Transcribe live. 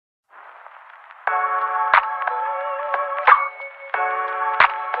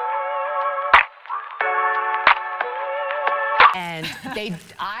And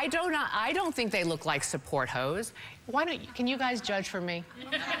I don't think they look like support hose. Why don't you, can you guys judge for me?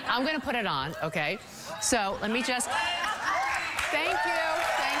 I'm gonna put it on, okay? So let me just, thank you.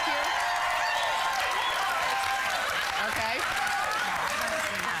 Okay.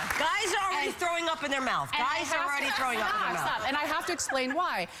 Guys are already throwing up in their mouth. Guys are already throwing up in their mouth. Stop. And I have to explain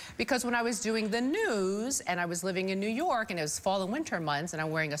why. Because when I was doing the news and I was living in New York and it was fall and winter months and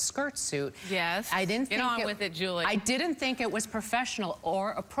I'm wearing a skirt suit. Yes. I didn't think Get on with it, Julie. I didn't think it was professional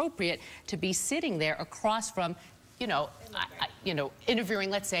or appropriate to be sitting there across from, you know, interviewing,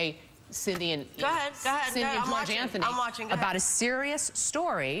 let's say, Cindy and Go ahead. Cindy and George Anthony I'm watching. Go about ahead. a serious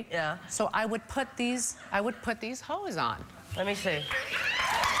story. Yeah. So I would put these hose on. Let me see.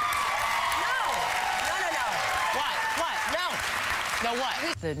 No, what?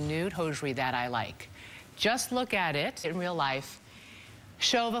 The nude hosiery that I like. Just look at it in real life.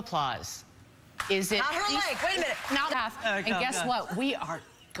 Show of applause. Is it? Not her leg. Wait a minute. Not half. And guess what? We are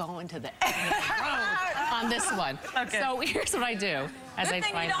going to the end of the road on this one. Okay. So here's what I do. Good thing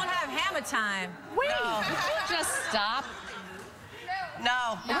you don't have hammer time. Wait. Just stop.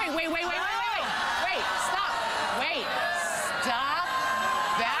 No. Wait. Stop. Wait. Stop.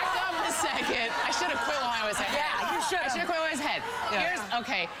 Back up a second. I should have quit while I was ahead. Yeah, you should. I should have quit while I was ahead. Yeah.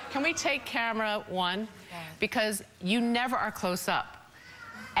 Okay, can we take camera one? Because you never are close up.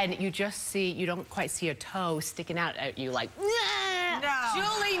 And you just see, you don't quite see a toe sticking out at you like, nah. No.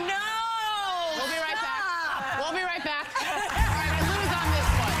 Julie, no! We'll be right back. We'll be right back.